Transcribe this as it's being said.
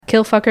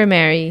Kill Fucker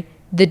Marry,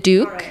 the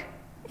Duke,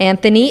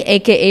 Anthony,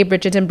 aka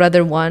Bridgerton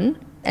Brother 1,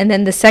 and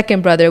then the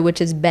second brother, which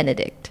is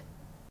Benedict.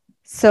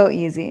 So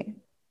easy.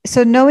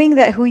 So knowing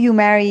that who you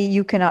marry,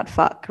 you cannot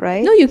fuck,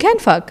 right? No, you can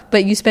fuck,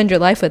 but you spend your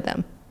life with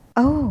them.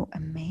 Oh,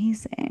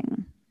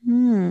 amazing.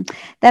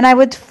 Then I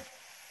would...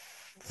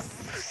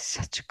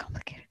 Such a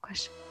complicated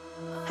question.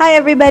 Hi,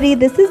 everybody.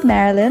 This is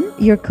Marilyn,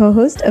 your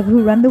co-host of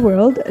Who Run the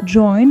World,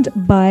 joined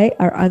by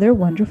our other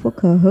wonderful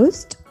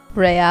co-host,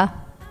 Rhea.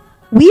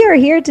 We are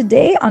here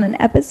today on an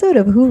episode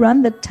of Who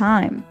Run the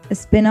Time, a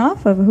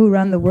spin-off of Who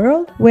Run the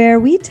World, where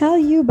we tell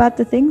you about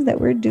the things that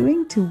we're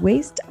doing to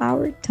waste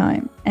our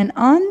time. And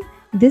on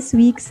this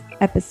week's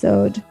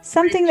episode,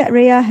 something that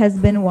Rhea has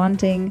been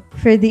wanting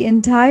for the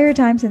entire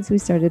time since we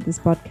started this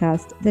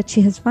podcast, that she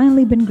has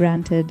finally been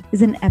granted,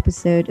 is an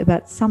episode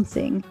about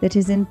something that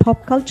is in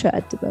pop culture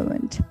at the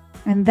moment.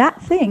 And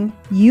that thing,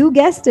 you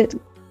guessed it,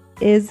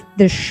 is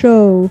the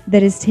show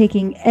that is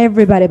taking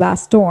everybody by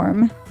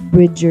storm,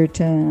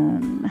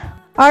 Bridgerton.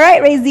 All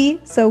right,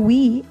 Razy. So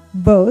we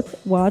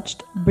both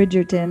watched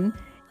Bridgerton.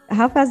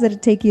 How fast did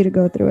it take you to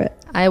go through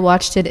it? I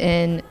watched it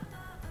in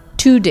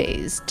 2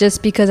 days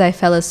just because I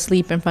fell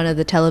asleep in front of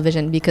the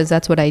television, because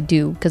that's what I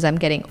do because I'm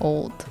getting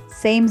old.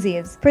 Same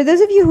Zeeves. For those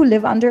of you who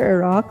live under a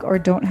rock or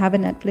don't have a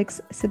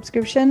Netflix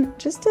subscription,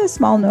 just a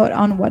small note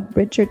on what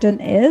Bridgerton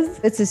is.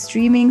 It's a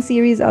streaming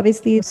series,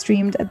 obviously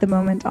streamed at the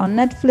moment on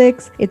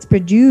Netflix. It's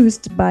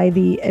produced by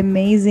the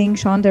amazing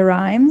Shonda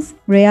Rhimes.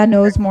 Rhea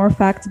knows more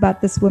facts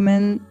about this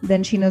woman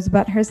than she knows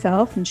about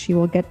herself, and she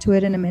will get to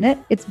it in a minute.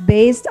 It's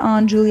based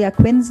on Julia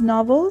Quinn's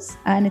novels,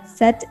 and it's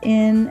set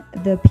in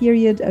the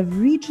period of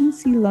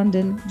Regency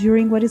London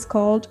during what is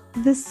called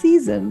the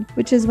season,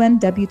 which is when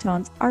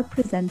debutantes are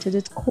presented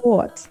at court.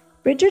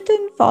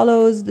 Bridgerton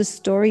follows the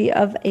story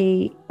of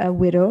a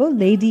widow,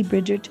 Lady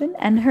Bridgerton,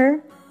 and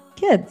her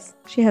kids.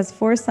 She has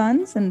 4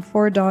 sons and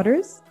 4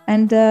 daughters,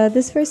 and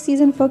this first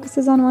season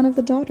focuses on one of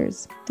the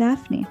daughters,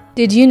 Daphne.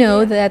 Did you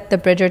know that the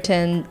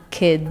Bridgerton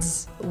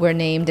kids were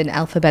named in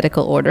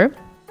alphabetical order?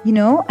 You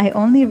know, I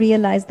only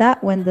realized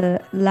that when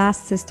the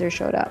last sister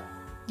showed up.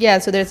 Yeah,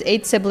 so there's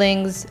 8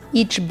 siblings.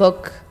 Each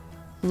book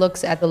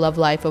looks at the love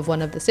life of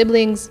one of the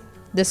siblings.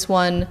 This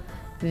one,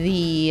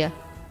 the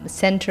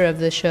center of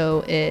the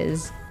show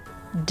is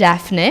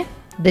Daphne,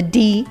 the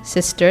D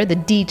sister, the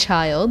D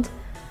child,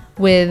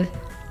 with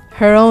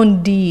her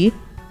own D,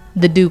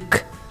 the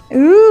Duke.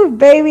 Ooh,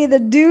 baby, the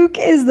Duke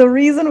is the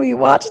reason we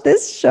watch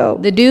this show.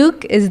 The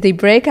Duke is the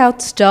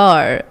breakout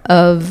star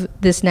of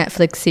this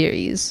Netflix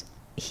series.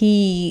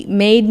 He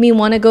made me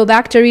want to go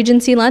back to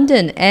Regency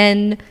London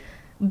and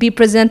be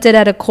presented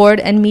at a court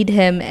and meet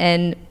him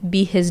and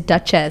be his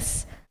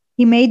duchess.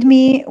 He made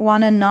me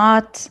want to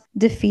not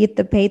defeat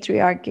the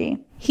patriarchy.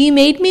 He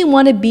made me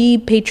want to be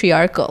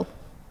patriarchal,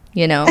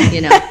 you know.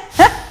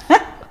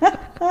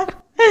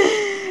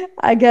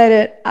 I get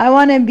it. I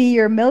want to be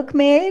your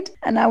milkmaid,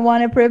 and I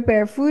want to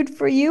prepare food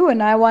for you,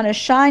 and I want to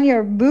shine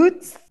your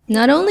boots.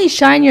 Not only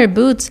shine your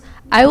boots,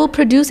 I will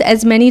produce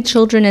as many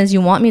children as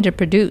you want me to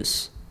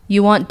produce.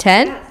 You want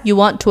 10? You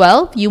want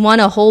 12? You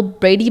want a whole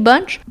Brady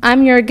bunch?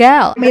 I'm your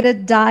gal. Me to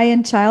die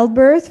in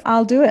childbirth?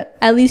 I'll do it.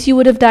 At least you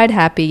would have died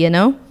happy, you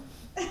know?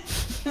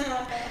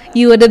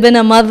 You would have been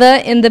a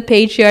mother in the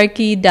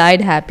patriarchy, died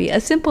happy.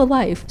 A simple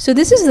life. So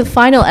this is the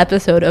final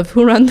episode of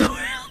Who Run the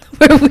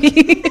World,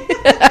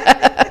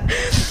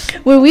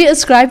 where we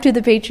ascribe to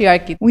the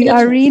patriarchy. We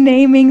are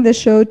renaming the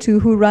show to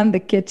Who Run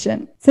the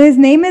Kitchen. So his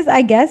name is,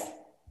 I guess,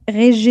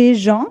 Regé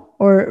Jean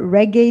or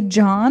Reggae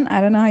John. I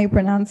don't know how you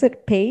pronounce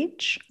it.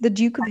 Page, the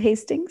Duke of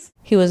Hastings.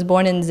 He was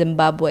born in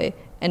Zimbabwe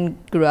and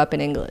grew up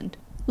in England.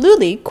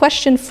 Luli,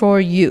 question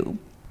for you.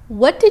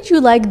 What did you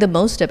like the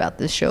most about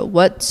this show?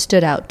 What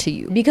stood out to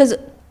you? Because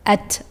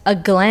at a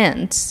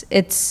glance,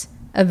 it's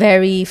a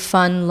very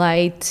fun,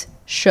 light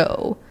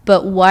show.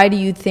 But why do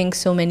you think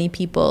so many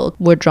people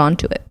were drawn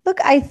to it? Look,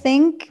 I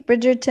think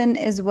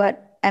Bridgerton is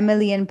what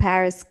Emily in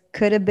Paris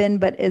could have been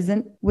but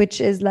isn't,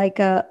 which is like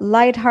a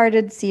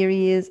lighthearted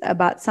series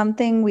about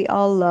something we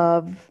all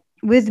love,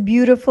 with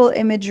beautiful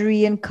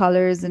imagery and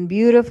colors and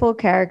beautiful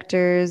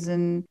characters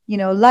and, you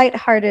know,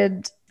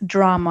 lighthearted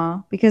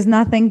drama, because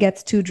nothing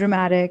gets too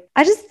dramatic.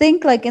 I just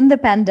think, like, in the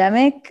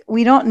pandemic,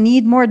 we don't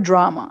need more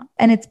drama.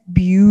 And it's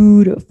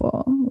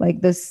beautiful.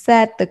 Like the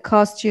set, the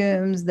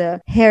costumes,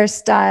 the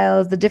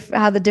hairstyles,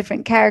 how the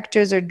different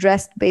characters are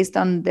dressed based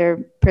on their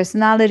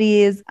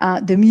personalities,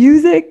 the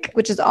music,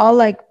 which is all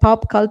like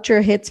pop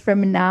culture hits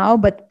from now,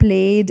 but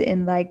played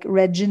in like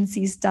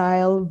Regency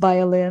style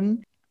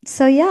violin.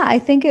 So yeah, I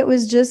think it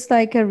was just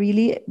like a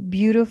really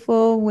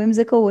beautiful,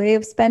 whimsical way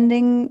of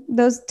spending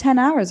those 10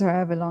 hours,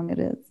 however long it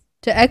is.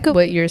 To echo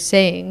what you're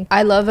saying,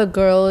 I love a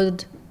girl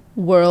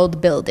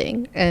world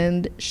building,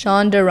 and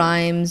Shonda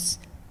Rhimes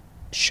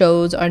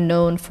shows are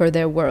known for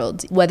their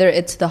worlds, whether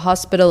it's the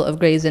hospital of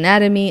Grey's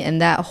Anatomy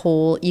and that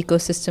whole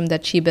ecosystem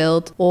that she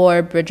built,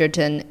 or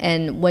Bridgerton.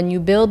 And when you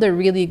build a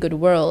really good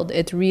world,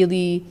 it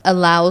really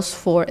allows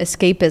for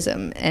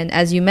escapism. And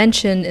as you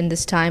mentioned, in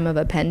this time of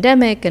a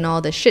pandemic and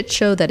all the shit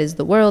show that is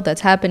the world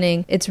that's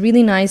happening, it's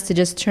really nice to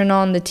just turn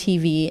on the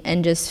TV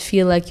and just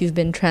feel like you've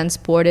been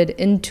transported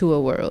into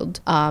a world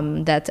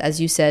that's,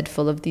 as you said,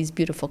 full of these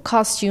beautiful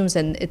costumes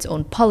and its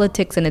own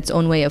politics and its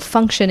own way of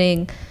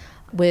functioning,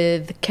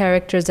 with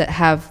characters that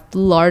have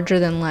larger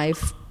than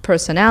life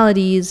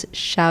personalities.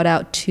 Shout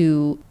out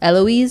to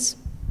Eloise,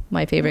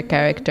 my favorite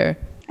character.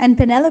 And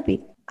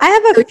Penelope. I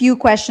have a few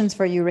questions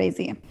for you,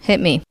 Razy. Hit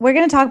me. We're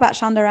going to talk about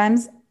Shonda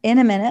Rhimes in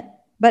a minute.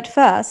 But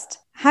first,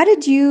 how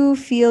did you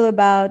feel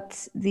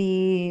about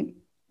the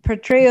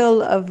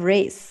portrayal of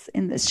race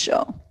in this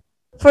show?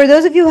 For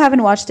those of you who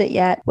haven't watched it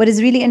yet, what is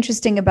really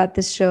interesting about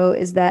this show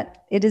is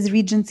that it is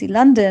Regency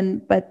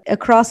London, but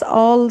across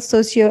all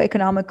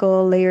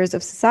socio-economical layers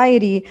of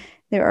society,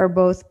 there are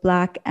both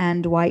Black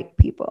and white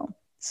people.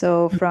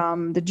 So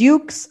from the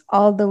dukes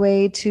all the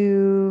way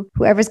to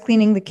whoever's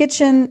cleaning the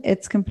kitchen,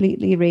 it's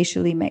completely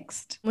racially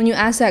mixed. When you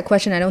ask that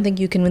question, I don't think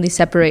you can really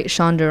separate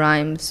Shonda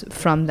Rhimes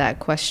from that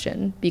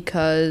question,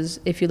 because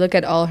if you look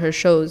at all her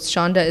shows,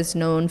 Shonda is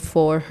known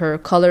for her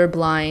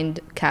colorblind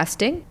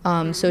casting.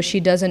 So she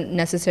doesn't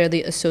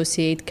necessarily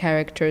associate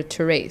character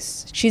to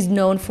race. She's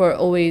known for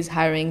always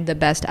hiring the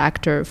best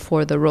actor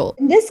for the role.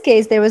 In this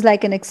case, there was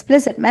like an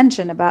explicit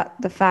mention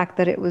about the fact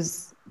that it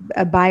was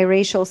a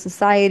biracial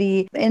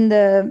society. In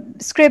the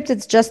script,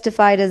 it's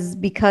justified as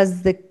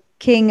because the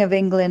King of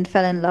England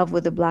fell in love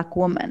with a Black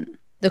woman.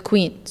 The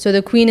Queen. So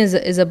the Queen is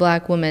a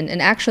Black woman. And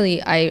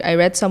actually, I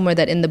read somewhere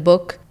that in the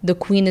book, the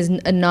Queen is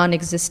a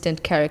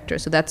non-existent character.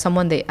 So that's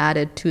someone they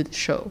added to the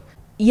show.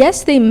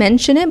 Yes, they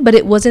mention it, but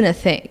it wasn't a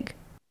thing.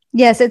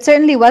 Yes, it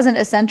certainly wasn't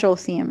a central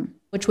theme.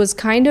 Which was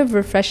kind of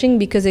refreshing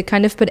because it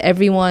kind of put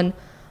everyone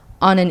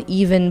on an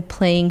even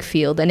playing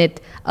field, and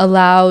it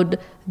allowed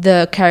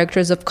the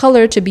characters of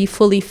color to be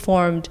fully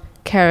formed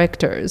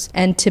characters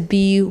and to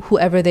be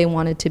whoever they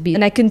wanted to be.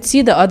 And I can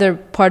see the other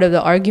part of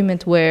the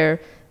argument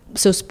where,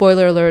 so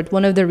spoiler alert,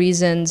 one of the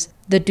reasons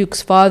the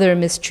Duke's father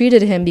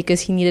mistreated him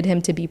because he needed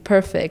him to be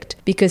perfect,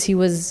 because he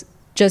was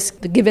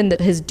just given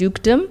his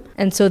dukedom,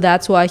 and so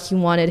that's why he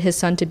wanted his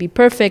son to be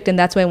perfect, and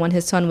that's why when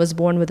his son was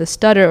born with a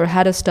stutter or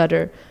had a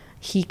stutter,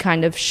 he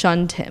kind of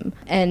shunned him.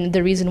 And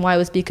the reason why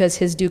was because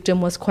his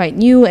dukedom was quite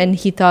new, and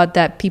he thought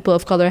that people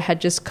of color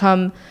had just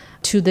come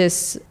to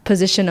this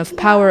position of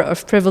power,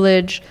 of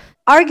privilege.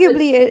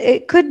 Arguably,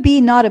 it could be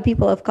not a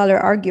people of color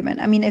argument.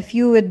 I mean, if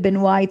you had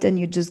been white and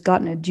you'd just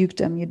gotten a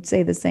dukedom, you'd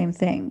say the same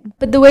thing.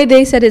 But the way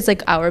they said it's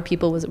like our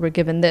people were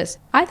given this.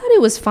 I thought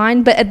it was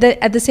fine, but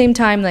at the same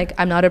time, like,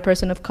 I'm not a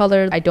person of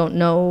color. I don't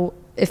know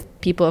if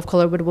people of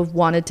color would have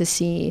wanted to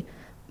see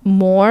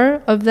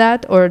more of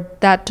that or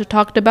that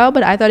talked about,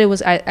 but I thought it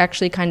was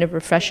actually kind of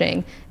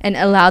refreshing and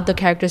allowed the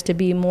characters to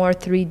be more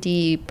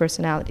 3D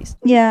personalities.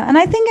 Yeah, and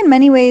I think in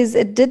many ways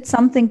it did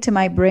something to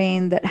my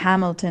brain that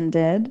Hamilton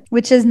did,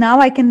 which is now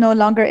I can no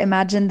longer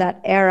imagine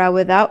that era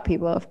without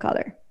people of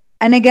color.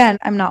 And again,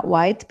 I'm not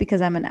white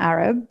because I'm an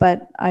Arab,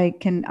 but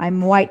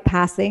I'm white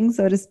passing,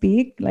 so to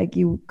speak. Like,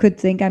 you could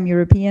think I'm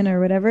European or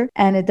whatever,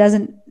 and it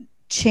doesn't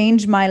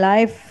change my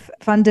life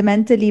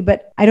fundamentally,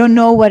 but I don't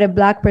know what a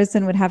Black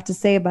person would have to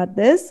say about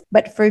this.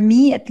 But for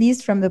me, at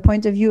least from the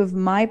point of view of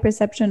my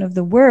perception of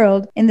the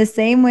world, in the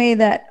same way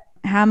that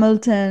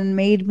Hamilton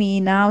made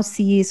me now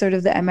see sort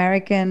of the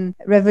American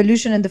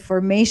Revolution and the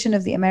formation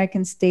of the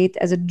American state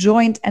as a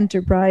joint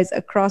enterprise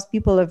across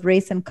people of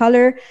race and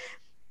color,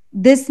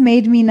 this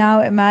made me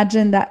now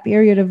imagine that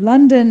period of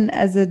London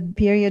as a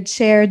period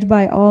shared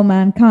by all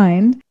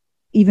mankind,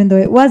 even though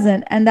it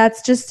wasn't. And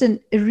that's just a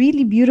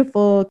really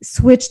beautiful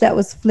switch that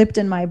was flipped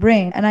in my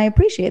brain. And I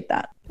appreciate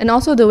that. And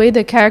also the way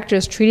the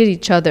characters treated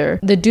each other.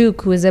 The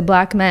Duke, who is a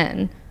Black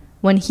man,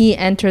 when he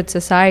entered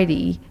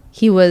society,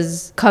 he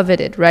was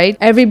coveted, right?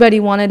 Everybody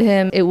wanted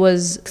him. It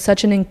was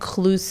such an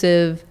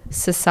inclusive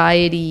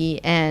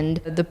society, and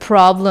the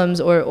problems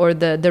or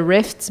the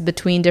rifts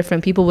between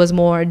different people was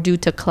more due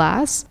to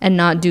class and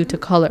not due to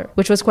color,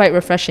 which was quite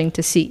refreshing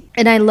to see.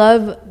 And I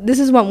love, this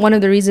is one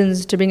of the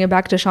reasons, to bring it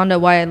back to Shonda,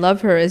 why I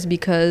love her, is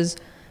because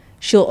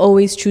she'll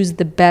always choose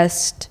the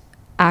best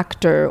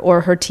actor,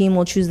 or her team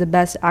will choose the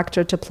best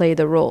actor to play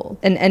the role.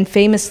 And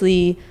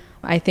famously,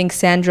 I think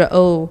Sandra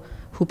Oh,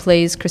 who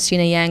plays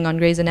Christina Yang on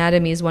Grey's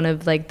Anatomy, is one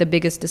of like the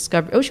biggest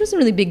discovery. Oh, she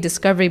wasn't really big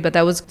discovery, but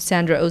that was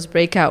Sandra Oh's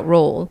breakout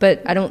role.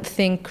 But I don't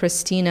think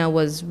Christina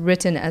was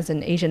written as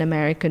an Asian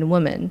American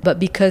woman. But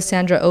because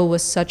Sandra Oh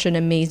was such an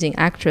amazing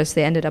actress,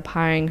 they ended up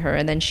hiring her,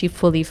 and then she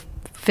fully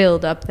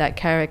filled up that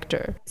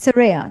character.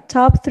 Soraya,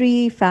 top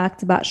 3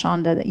 facts about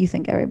Shonda that you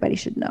think everybody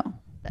should know.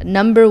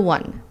 Number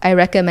 1, I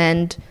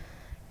recommend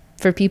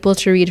for people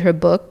to read her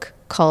book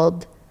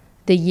called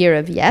The Year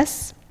of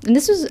Yes. and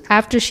this was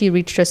after she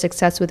reached her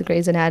success with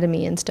Grey's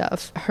Anatomy and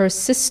stuff. Her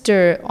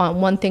sister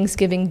on one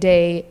Thanksgiving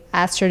day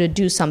asked her to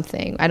do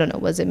something. I don't know,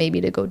 was it maybe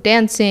to go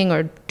dancing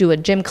or do a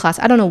gym class?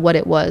 I don't know what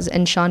it was.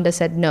 And Shonda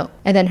said no.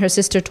 And then her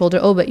sister told her,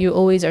 oh, but you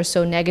always are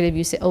so negative.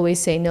 You always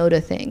say no to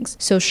things.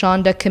 So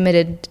Shonda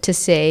committed to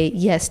say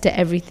yes to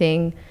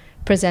everything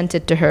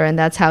presented to her, and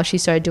that's how she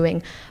started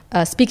doing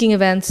speaking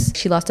events.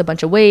 She lost a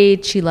bunch of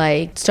weight. She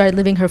started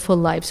living her full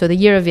life. So The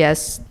Year of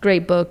Yes,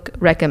 great book,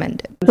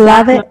 recommend it.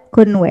 Love it,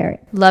 couldn't wear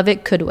it. Love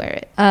it, could wear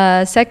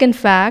it. Second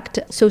fact,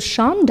 so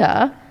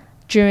Shonda,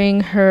 during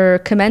her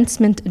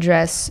commencement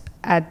address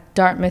at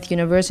Dartmouth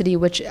University,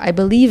 which I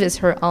believe is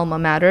her alma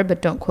mater,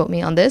 but don't quote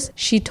me on this,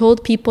 she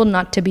told people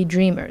not to be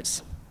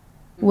dreamers,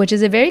 which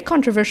is a very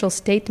controversial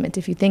statement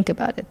if you think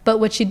about it. But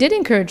what she did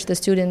encourage the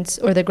students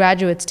or the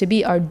graduates to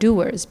be are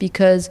doers,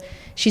 because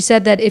she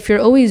said that if you're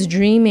always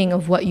dreaming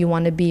of what you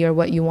want to be or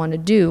what you want to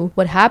do,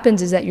 what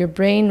happens is that your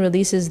brain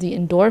releases the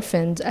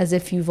endorphins as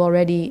if you've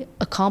already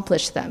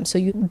accomplished them. So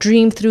you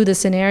dream through the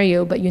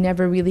scenario, but you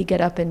never really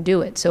get up and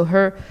do it. So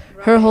her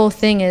whole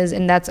thing is,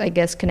 and that's, I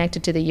guess,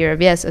 connected to The Year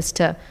of Yes, is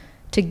to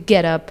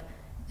get up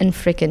and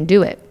frickin'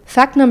 do it.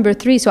 Fact number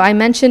 3, so I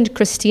mentioned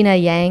Christina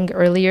Yang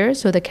earlier,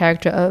 so the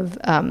character of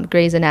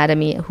Grey's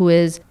Anatomy, who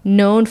is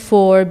known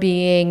for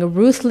being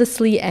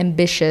ruthlessly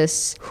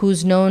ambitious,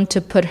 who's known to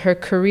put her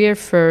career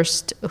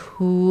first,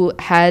 who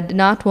had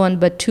not one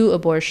but 2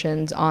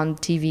 abortions on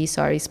TV.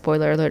 Sorry,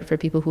 spoiler alert for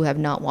people who have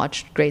not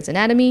watched Grey's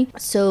Anatomy.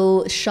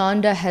 So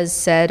Shonda has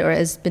said, or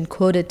has been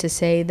quoted to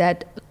say,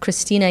 that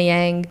Christina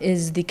Yang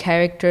is the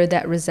character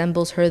that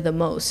resembles her the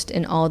most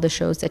in all the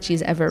shows that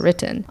she's ever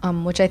written,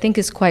 which I think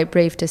is quite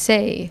brave to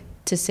say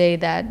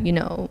that, you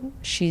know,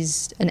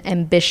 she's an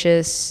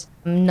ambitious,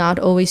 not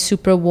always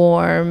super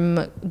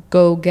warm,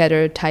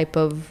 go-getter type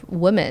of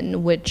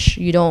woman, which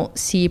you don't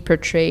see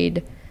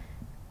portrayed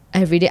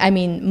every day. I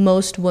mean,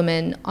 most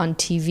women on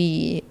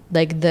TV,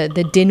 like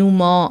the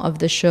denouement of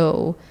the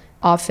show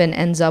often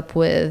ends up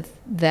with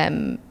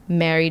them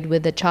married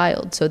with a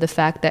child. So the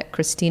fact that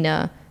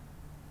Christina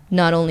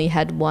not only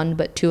had 1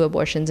 but 2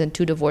 abortions and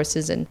 2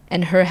 divorces,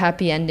 and her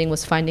happy ending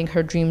was finding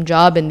her dream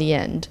job in the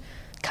end,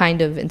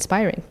 kind of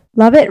inspiring.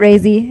 Love it,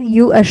 Razy.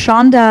 You a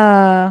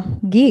Shonda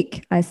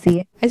geek, I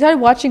see. I started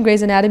watching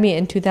Grey's Anatomy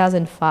in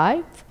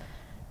 2005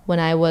 when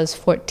I was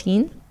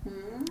 14.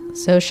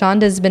 So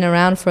Shonda's been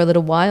around for a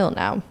little while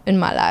now in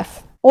my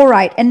life. All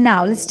right, and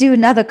now let's do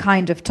another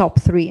kind of top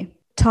 3.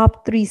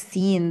 Top 3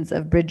 scenes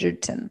of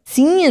Bridgerton.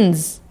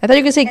 Scenes? I thought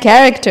you could say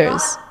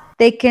characters.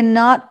 They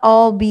cannot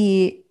all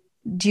be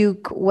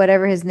Duke,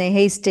 whatever his name,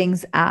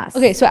 Hastings' ass.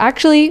 Okay, so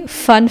actually,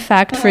 fun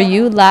fact for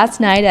you.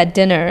 Last night at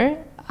dinner,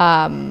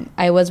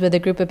 I was with a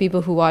group of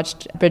people who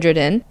watched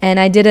Bridgerton, and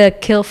I did a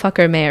kill,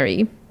 fucker,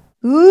 marry.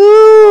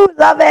 Ooh,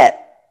 love it.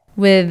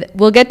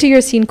 We'll get to your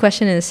scene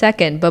question in a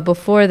second, but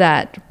before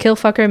that, kill,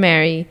 fucker,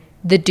 marry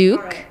the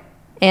Duke,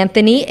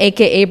 Anthony,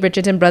 aka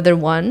Bridgerton brother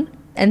 1,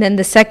 and then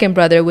the second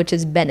brother, which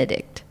is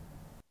Benedict.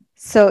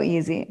 So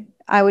easy.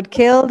 I would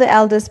kill the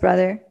eldest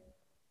brother.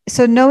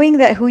 So knowing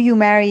that who you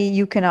marry,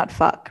 you cannot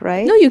fuck,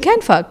 right? No, you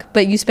can fuck,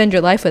 but you spend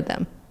your life with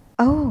them.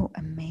 Oh,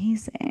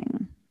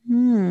 amazing.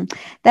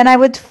 Then I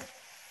would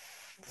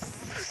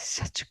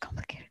such a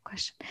complicated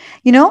question.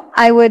 You know,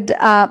 I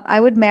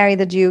would marry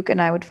the Duke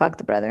and I would fuck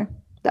the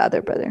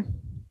other brother.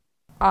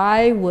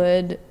 I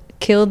would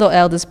kill the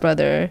eldest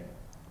brother.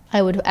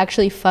 I would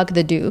actually fuck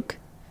the Duke,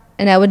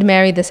 and I would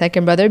marry the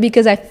second brother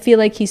because I feel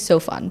like he's so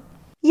fun.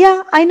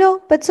 Yeah, I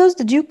know, but so's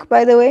the Duke,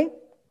 by the way.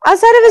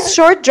 Outside of his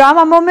short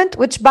drama moment,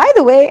 which, by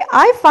the way,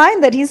 I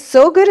find that he's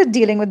so good at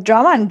dealing with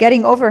drama and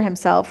getting over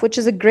himself, which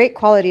is a great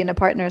quality in a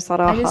partner,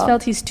 Saraha. I just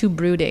felt he's too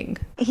brooding.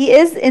 He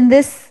is in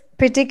this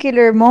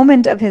particular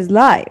moment of his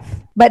life.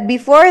 But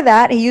before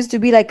that, he used to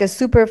be like a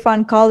super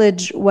fun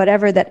college,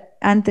 whatever that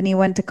Anthony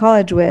went to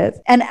college with.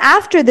 And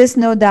after this,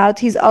 no doubt,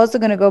 he's also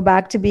going to go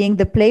back to being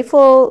the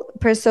playful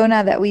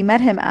persona that we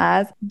met him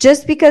as,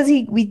 just because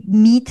we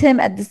meet him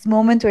at this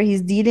moment where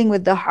he's dealing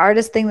with the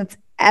hardest thing that's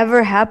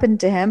ever happened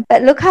to him.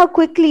 But look how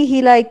quickly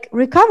he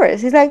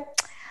recovers. He's like,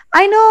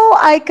 I know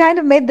I kind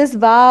of made this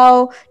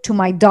vow to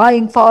my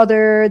dying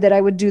father that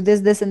I would do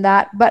this and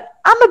that, but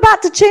I'm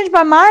about to change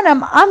my mind.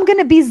 I'm going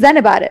to be zen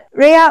about it.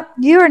 Rhea,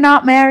 you are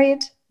not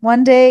married.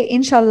 One day,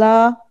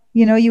 inshallah,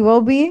 you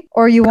will be,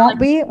 or you won't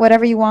be,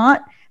 whatever you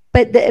want.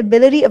 But the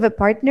ability of a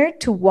partner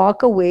to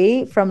walk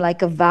away from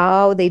like a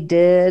vow they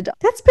did,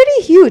 that's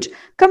pretty huge.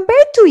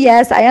 Compared to,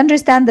 yes, I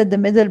understand that the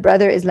middle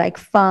brother is like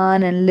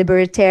fun and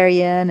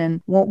libertarian and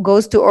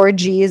goes to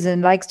orgies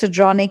and likes to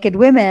draw naked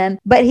women,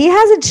 but he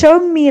hasn't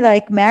shown me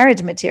like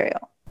marriage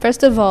material.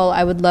 First of all,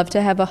 I would love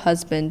to have a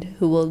husband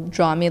who will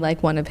draw me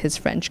like one of his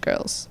French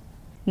girls.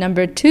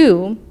 Number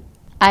 2,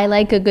 I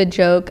like a good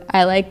joke.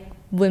 I like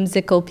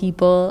whimsical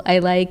people. I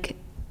like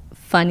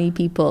funny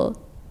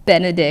people.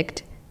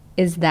 Benedict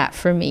is that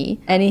for me.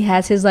 And he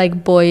has his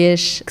like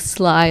boyish,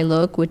 sly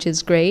look, which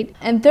is great.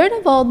 And third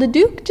of all, the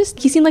Duke,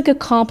 he seemed like a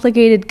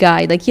complicated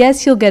guy. Like,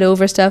 yes, he'll get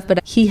over stuff,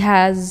 but he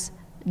has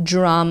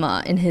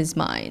drama in his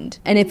mind.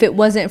 And if it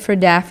wasn't for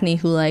Daphne,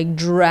 who like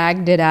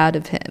dragged it out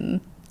of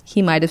him,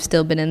 he might have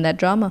still been in that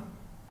drama.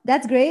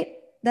 That's great.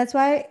 That's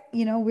why,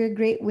 we're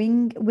great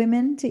wing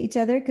women to each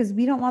other, because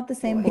we don't want the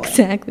same boy.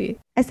 Exactly.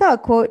 I saw a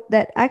quote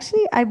that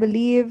actually I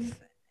believe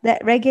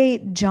that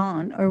Reggae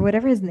John, or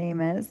whatever his name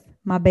is,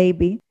 my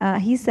baby,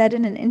 he said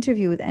in an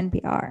interview with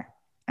NPR.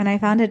 And I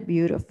found it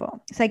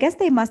beautiful. So I guess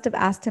they must have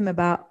asked him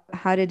about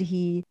how did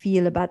he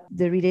feel about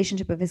the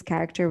relationship of his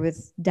character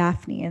with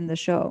Daphne in the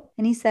show.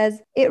 And he says,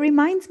 "It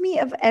reminds me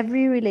of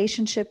every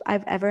relationship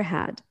I've ever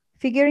had,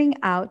 figuring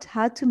out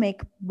how to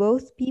make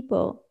both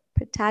people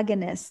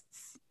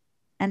protagonists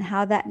and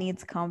how that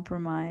needs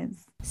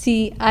compromise."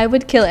 See, I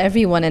would kill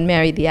everyone and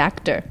marry the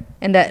actor.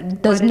 And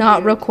that does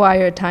not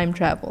require time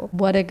travel.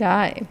 What a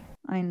guy.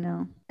 I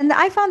know. And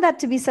I found that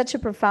to be such a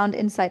profound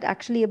insight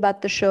actually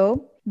about the show,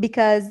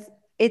 because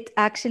it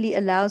actually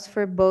allows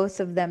for both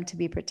of them to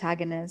be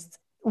protagonists.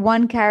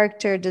 One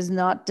character does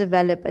not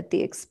develop at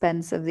the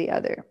expense of the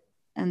other.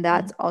 And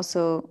that's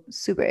also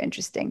super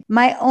interesting.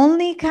 My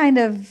only kind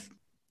of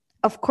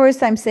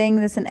course, I'm saying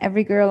this, and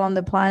every girl on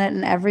the planet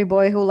and every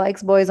boy who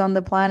likes boys on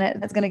the planet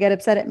that's going to get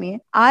upset at me.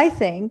 I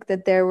think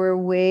that there were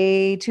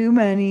way too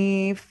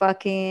many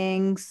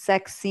fucking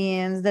sex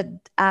scenes that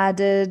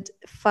added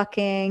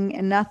fucking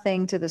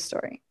nothing to the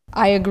story.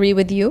 I agree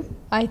with you.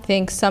 I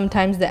think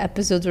sometimes the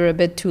episodes were a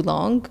bit too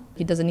long.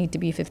 It doesn't need to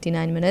be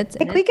 59 minutes.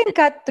 Like, we can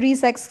cut 3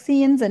 sex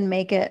scenes and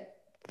make it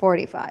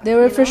 45. There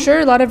were for sure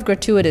a lot of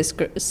gratuitous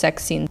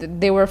sex scenes.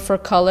 They were for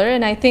color,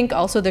 and I think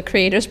also the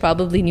creators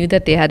probably knew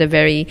that they had a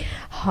very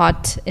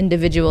hot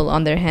individual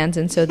on their hands,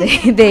 and so they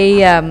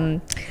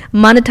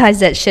monetize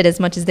that shit as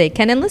much as they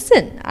can. And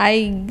listen,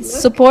 I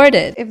support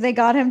it. If they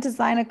got him to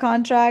sign a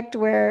contract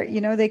where,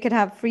 they could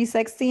have free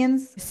sex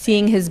scenes.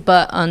 Seeing his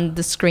butt on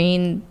the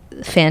screen,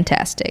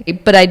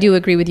 fantastic. But I do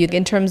agree with you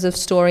in terms of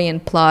story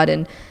and plot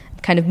and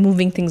kind of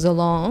moving things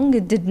along.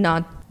 It did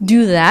not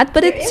do that,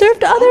 but it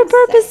served other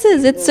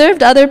purposes. It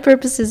served other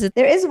purposes.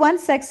 There is one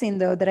sex scene,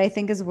 though, that I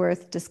think is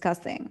worth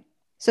discussing.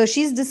 So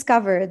she's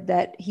discovered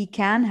that he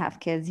can have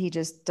kids, he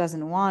just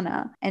doesn't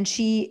wanna. And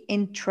she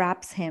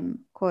entraps him,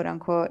 quote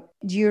unquote,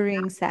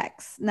 during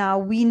sex. Now,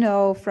 we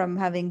know from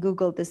having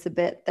Googled this a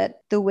bit that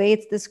the way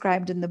it's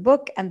described in the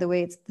book and the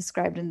way it's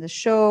described in the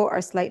show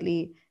are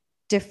slightly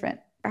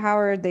different. How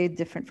are they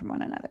different from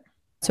one another?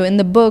 So in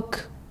the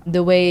book,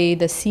 the way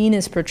the scene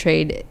is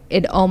portrayed,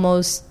 it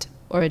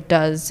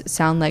does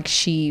sound like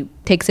she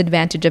takes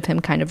advantage of him,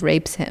 kind of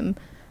rapes him.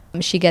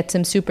 She gets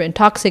him super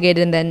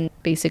intoxicated and then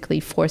basically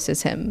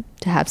forces him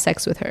to have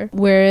sex with her.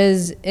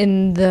 Whereas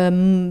in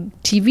the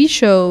TV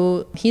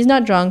show, he's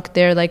not drunk.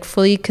 They're like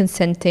fully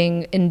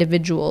consenting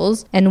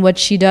individuals. And what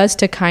she does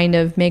to kind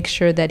of make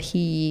sure that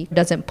he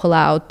doesn't pull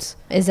out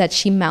is that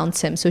she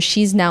mounts him. So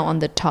she's now on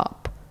the top.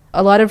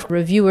 A lot of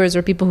reviewers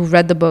or people who've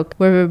read the book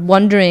were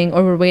wondering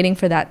or were waiting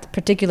for that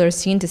particular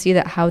scene to see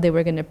how they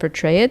were going to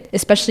portray it,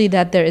 especially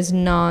that there is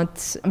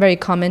not very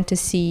common to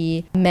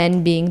see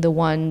men being the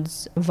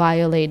ones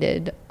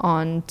violated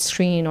on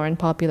screen or in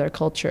popular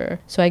culture.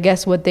 So I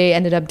guess what they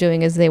ended up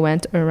doing is they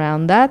went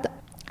around that.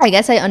 I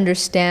guess I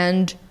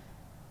understand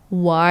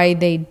why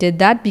they did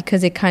that,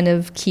 because it kind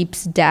of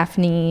keeps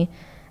Daphne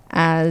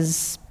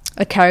as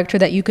a character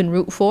that you can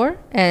root for,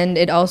 and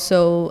it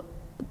also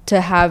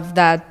to have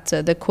that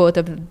the quote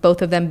of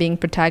both of them being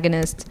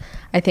protagonists.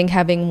 I think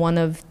having one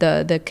of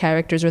the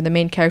characters or the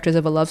main characters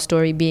of a love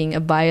story being a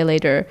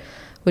violator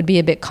would be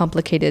a bit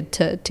complicated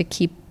to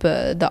keep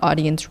the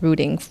audience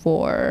rooting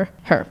for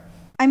her.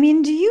 I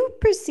mean, do you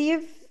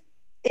perceive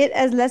it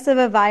as less of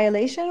a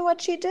violation what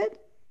she did?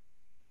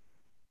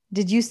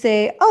 Did you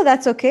say, "Oh,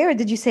 that's okay," or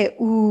did you say,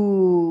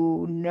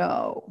 "Ooh,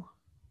 no"?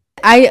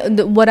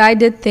 What I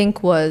did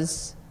think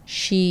was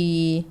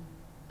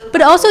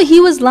but also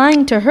he was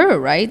lying to her,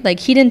 right? Like,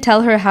 he didn't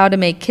tell her how to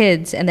make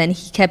kids, and then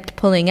he kept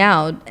pulling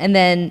out. And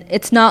then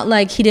it's not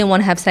like he didn't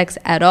want to have sex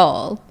at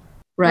all,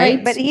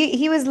 right? But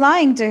he was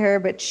lying to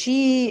her, but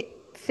she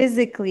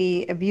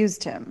physically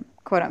abused him,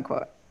 quote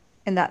unquote,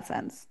 in that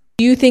sense.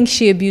 Do you think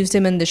she abused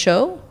him in the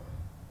show?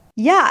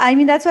 Yeah, I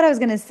mean, that's what I was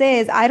going to say,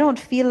 is I don't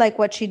feel like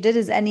what she did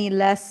is any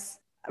less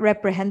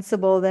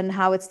reprehensible than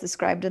how it's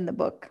described in the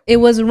book. It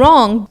was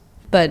wrong,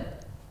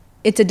 but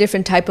it's a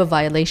different type of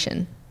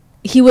violation.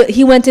 He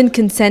went in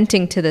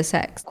consenting to the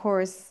sex. Of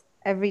course,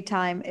 every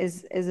time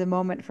is a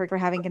moment for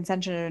having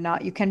consensual or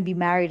not. You can be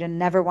married and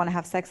never want to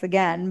have sex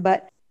again.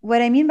 But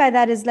what I mean by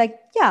that is like,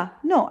 yeah,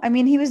 no, I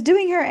mean, he was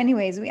doing her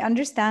anyways. We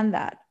understand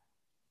that.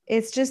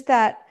 It's just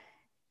that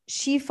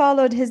she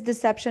followed his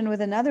deception with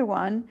another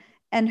one,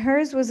 and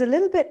hers was a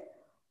little bit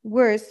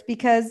worse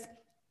because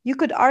you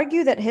could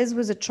argue that his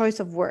was a choice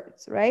of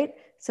words, right?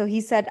 So he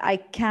said, "I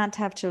can't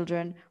have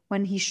children,"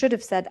 when he should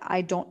have said,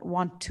 "I don't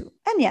want to."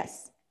 And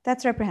yes,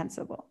 that's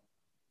reprehensible.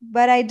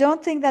 But I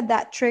don't think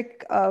that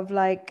trick of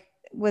like,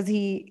 was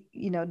he,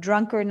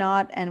 drunk or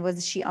not, and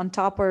was she on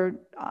top or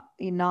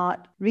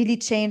not, really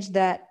changed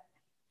that.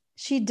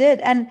 She did.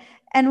 And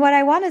what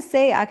I want to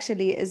say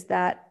actually is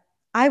that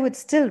I would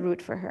still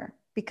root for her,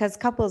 because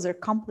couples are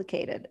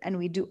complicated and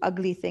we do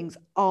ugly things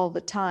all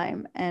the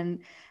time. And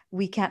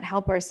we can't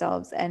help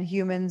ourselves, and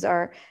humans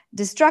are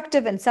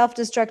destructive and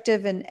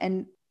self-destructive,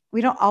 and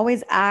we don't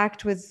always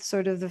act with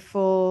sort of the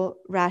full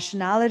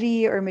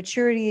rationality or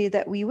maturity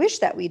that we wish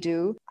that we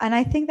do. And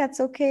I think that's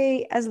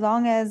okay as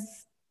long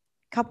as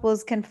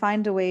couples can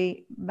find a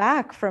way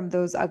back from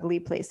those ugly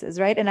places,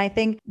 right? And I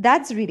think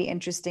that's really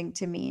interesting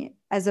to me,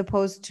 as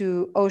opposed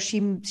to, oh,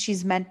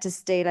 she's meant to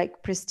stay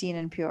like pristine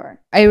and pure.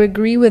 I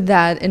agree with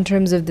that in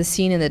terms of the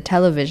scene in the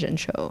television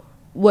show.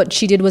 What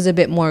she did was a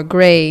bit more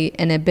gray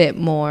and a bit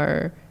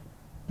more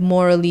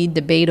morally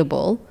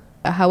debatable.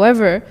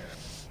 However,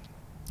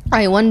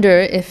 I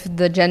wonder if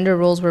the gender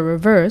roles were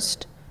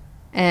reversed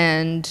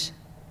and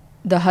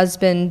the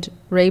husband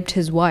raped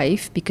his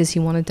wife because he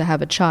wanted to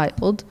have a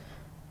child,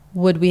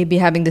 would we be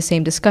having the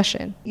same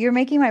discussion? You're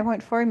making my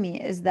point for me,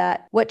 is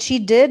that what she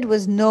did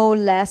was no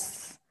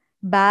less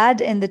bad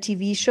in the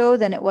TV show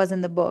than it was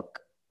in the book.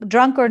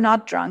 Drunk or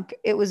not drunk,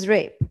 it was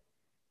rape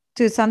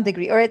to some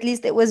degree, or at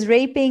least it was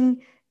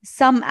raping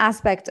some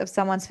aspect of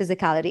someone's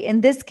physicality.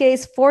 In this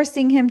case,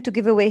 forcing him to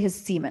give away his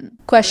semen.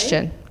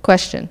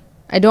 Question.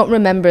 I don't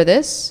remember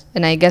this,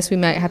 and I guess we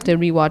might have to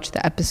rewatch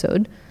the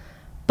episode.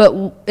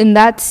 But in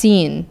that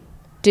scene,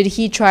 did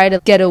he try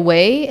to get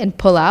away and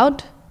pull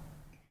out?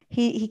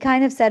 He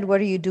kind of said,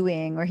 "What are you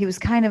doing?" Or he was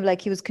kind of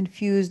like, he was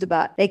confused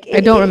about, like, I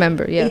don't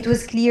remember. Yeah. It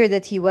was clear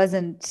that he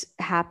wasn't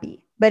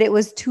happy, but it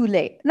was too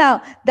late.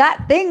 Now,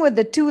 that thing with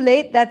the too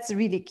late, that's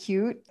really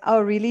cute.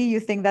 Oh, really? You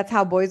think that's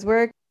how boys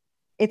work?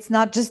 It's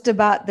not just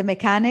about the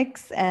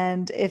mechanics.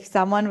 And if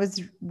someone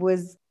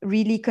was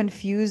really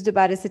confused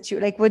about a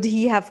situation, like, would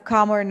he have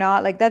come or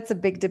not? Like, that's a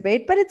big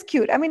debate, but it's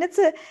cute. I mean, it's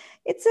a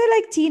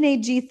like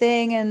teenagey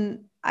thing,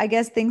 and I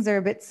guess things are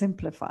a bit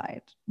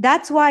simplified.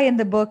 That's why in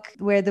the book,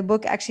 where the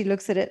book actually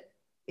looks at it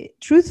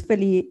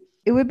truthfully,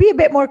 it would be a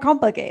bit more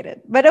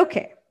complicated. But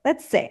okay,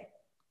 let's say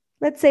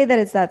that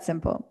it's that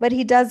simple. But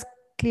he does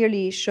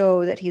clearly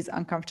show that he's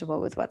uncomfortable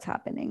with what's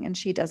happening, and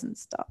she doesn't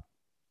stop.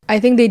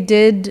 I think they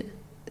did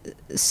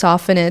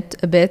soften it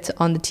a bit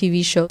on the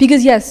TV show,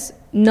 because yes,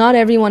 not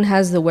everyone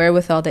has the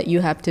wherewithal that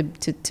you have to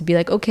be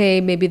like,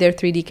 okay, maybe they're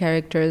 3D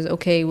characters,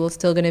 okay, we're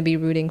still going to be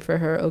rooting for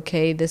her,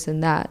 okay, this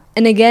and that.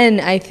 And again,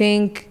 I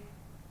think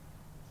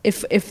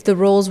if the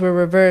roles were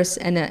reversed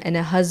and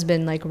a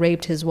husband like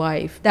raped his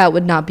wife, that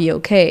would not be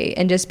okay.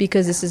 And just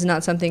because this is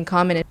not something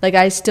common, like,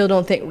 I still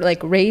don't think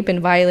like rape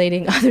and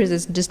violating others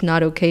is just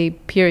not okay,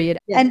 period.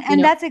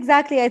 And that's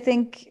exactly, I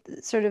think,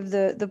 sort of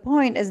the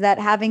point, is that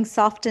having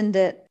softened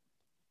it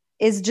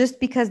is just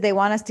because they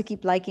want us to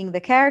keep liking the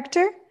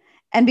character.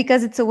 And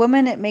because it's a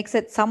woman, it makes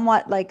it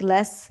somewhat like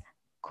less,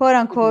 quote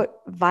unquote,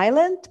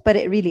 violent, but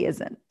it really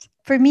isn't.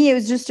 For me, it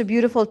was just a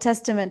beautiful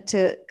testament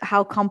to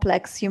how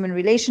complex human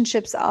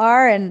relationships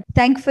are. And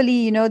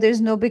thankfully,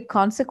 there's no big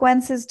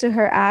consequences to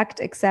her act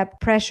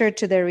except pressure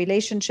to their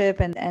relationship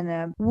and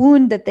a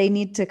wound that they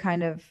need to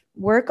kind of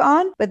work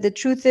on. But the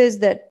truth is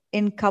that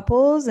in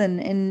couples and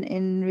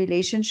in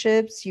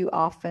relationships, you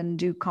often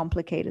do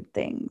complicated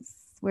things.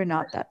 We're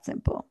not that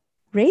simple.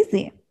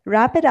 Razy,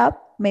 wrap it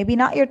up. Maybe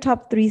not your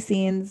top 3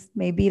 scenes,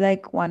 maybe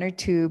like 1 or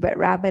 2, but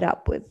wrap it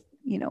up with,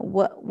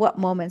 what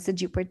moments did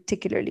you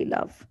particularly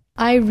love?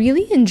 I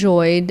really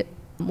enjoyed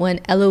when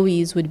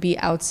Eloise would be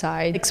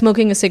outside, like,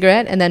 smoking a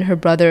cigarette, and then her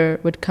brother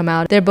would come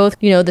out. They're both,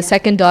 the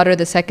second daughter,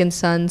 the second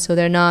son, so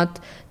they're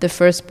not the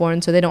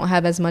firstborn, so they don't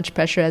have as much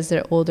pressure as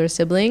their older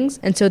siblings.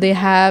 And so they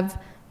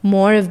have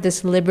more of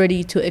this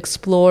liberty to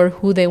explore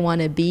who they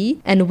want to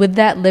be. And with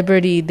that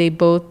liberty, they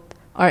both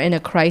are in a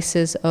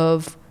crisis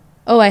of,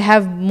 oh, I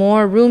have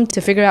more room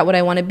to figure out what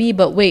I want to be,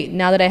 but wait,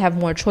 now that I have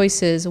more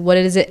choices, what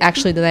is it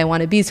actually that I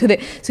want to be? So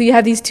you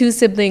have these 2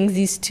 siblings,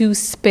 these 2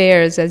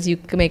 spares, as you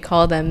may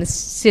call them,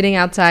 sitting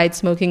outside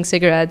smoking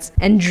cigarettes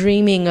and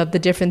dreaming of the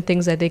different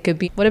things that they could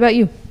be. What about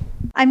you?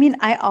 I mean,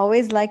 I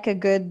always like a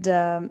good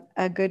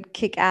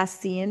kick-ass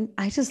scene.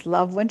 I just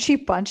love when she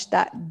punched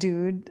that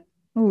dude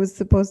who was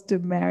supposed to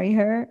marry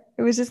her.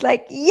 It was just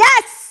like,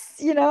 yes!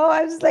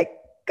 I was like,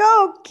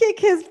 go kick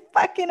his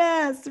fucking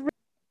ass.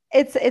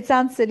 It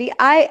sounds silly.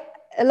 A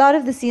lot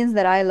of the scenes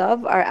that I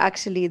love are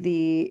actually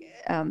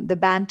the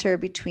banter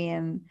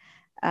between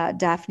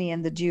Daphne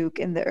and the Duke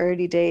in the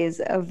early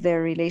days of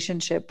their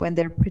relationship, when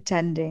they're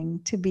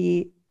pretending to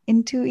be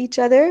into each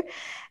other.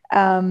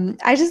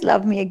 I just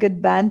love me a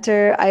good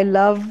banter. I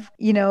love,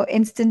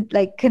 instant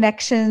like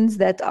connections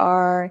that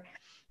are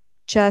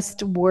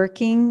just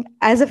working.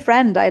 As a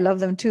friend, I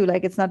love them too.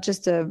 Like, it's not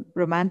just a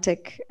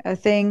romantic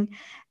thing.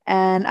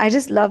 And I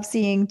just love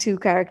seeing 2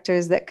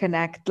 characters that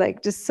connect,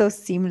 like, just so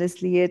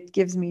seamlessly. It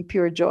gives me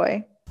pure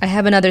joy. I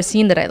have another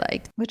scene that I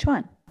liked. Which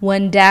one?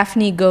 When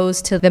Daphne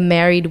goes to the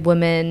married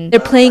women,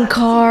 they're playing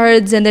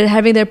cards and they're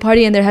having their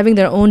party and they're having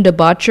their own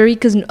debauchery,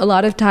 because a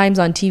lot of times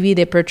on TV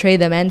they portray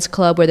the men's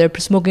club where they're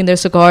smoking their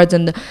cigars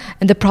and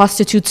the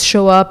prostitutes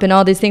show up and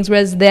all these things,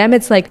 whereas them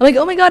it's like,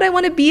 oh my god, I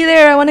want to be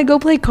there, I want to go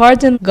play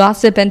cards and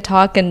gossip and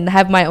talk and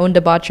have my own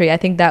debauchery. I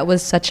think that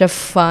was such a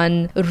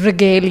fun,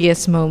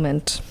 regalious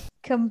moment.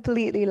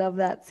 Completely love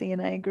that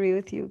scene. I agree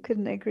with you.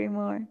 Couldn't agree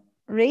more.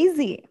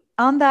 Razy.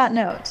 On that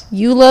note,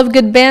 You love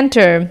good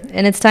banter,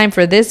 and it's time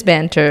for this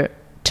banter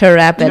to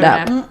wrap it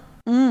up.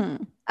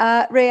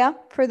 Rhea,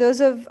 for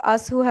those of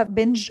us who have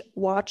binge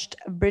watched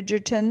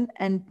Bridgerton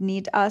and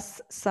need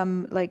us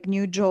some like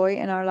new joy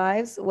in our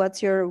lives,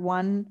 what's your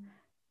one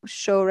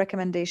show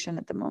recommendation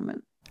at the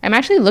moment? I'm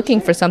actually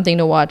looking for something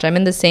to watch. I'm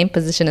in the same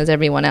position as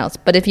everyone else.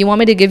 But if you want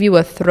me to give you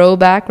a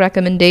throwback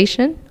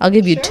recommendation, I'll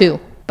give you two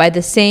by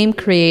the same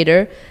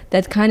creator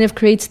that kind of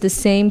creates the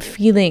same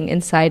feeling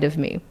inside of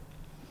me.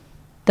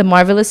 The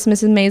Marvelous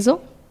Mrs. Maisel.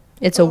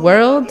 It's a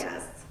world,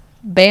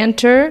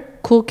 banter,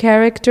 cool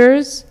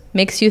characters,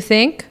 makes you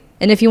think.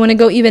 And if you want to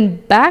go even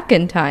back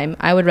in time,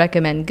 I would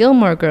recommend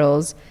Gilmore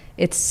Girls.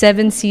 It's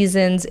 7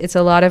 seasons. It's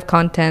a lot of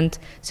content,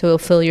 so it'll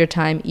fill your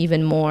time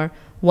even more.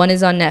 One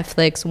is on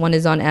Netflix, one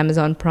is on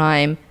Amazon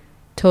Prime.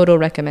 Total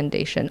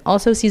recommendation.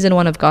 Also, season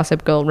 1 of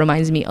Gossip Girl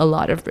reminds me a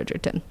lot of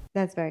Bridgerton.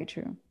 That's very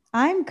true.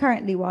 I'm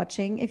currently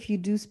watching, if you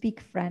do speak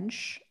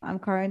French, I'm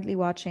currently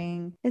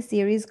watching a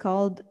series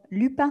called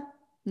Lupin,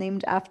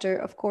 named after,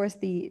 of course,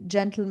 the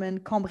gentleman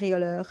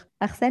cambrioleur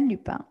Arsène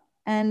Lupin.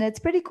 And it's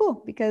pretty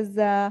cool because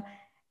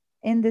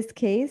in this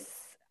case,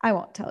 I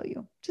won't tell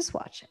you. Just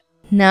watch it.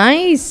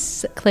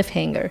 Nice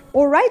cliffhanger.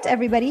 All right,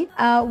 everybody.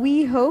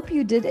 We hope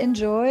you did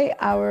enjoy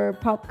our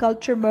pop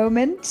culture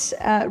moment.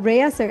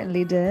 Rhea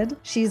certainly did.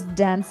 She's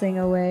dancing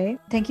away.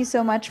 Thank you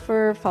so much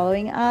for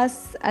following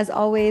us. As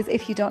always,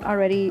 if you don't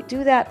already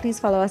do that,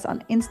 please follow us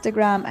on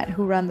Instagram at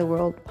Who Run the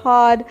World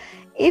Pod.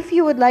 If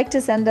you would like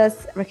to send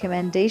us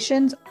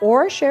recommendations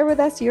or share with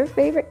us your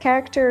favorite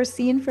character or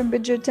scene from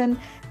Bridgerton,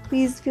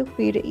 please feel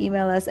free to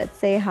email us at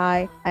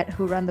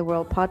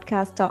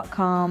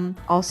sayhi@whoruntheworldpodcast.com.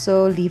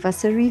 Also, leave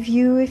us a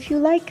review if you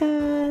like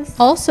us.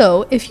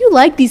 Also, if you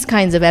like these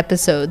kinds of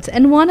episodes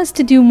and want us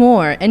to do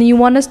more, and you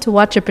want us to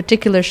watch a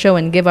particular show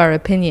and give our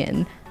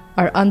opinion,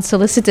 our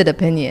unsolicited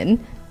opinion,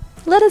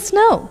 let us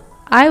know.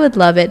 I would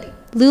love it.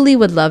 Luli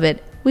would love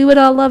it. We would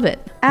all love it.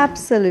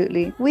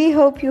 Absolutely. We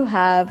hope you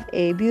have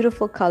a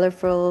beautiful,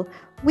 colorful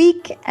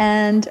week,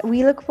 and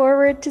we look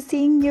forward to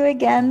seeing you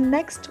again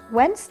next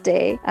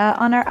Wednesday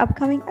on our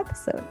upcoming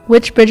episode.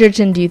 Which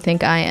Bridgerton do you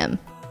think I am?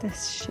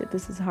 This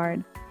is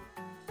hard.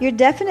 You're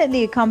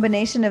definitely a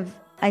combination of,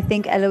 I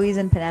think, Eloise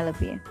and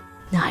Penelope.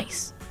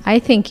 Nice. I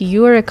think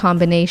you're a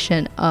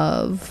combination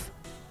of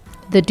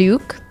the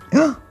Duke.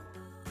 I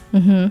love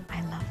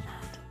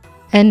that.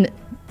 And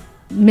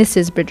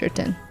Mrs.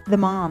 Bridgerton. The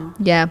mom.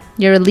 Yeah,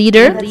 you're a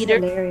leader. That's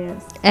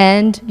hilarious.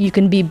 And you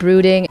can be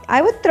brooding.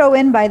 I would throw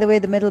in, by the way,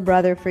 the middle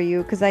brother for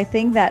you, because I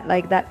think that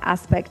like that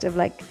aspect of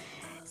like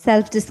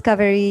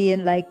self-discovery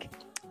and like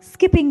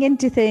skipping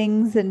into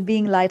things and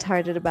being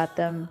lighthearted about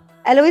them.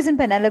 Eloise and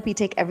Penelope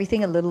take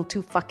everything a little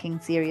too fucking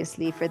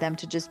seriously for them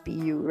to just be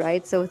you,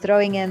 right? So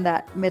throwing in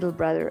that middle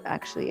brother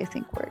actually, I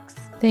think, works.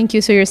 Thank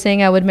you. So you're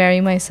saying I would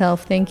marry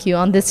myself. Thank you.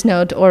 On this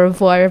note, au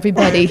revoir,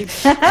 everybody.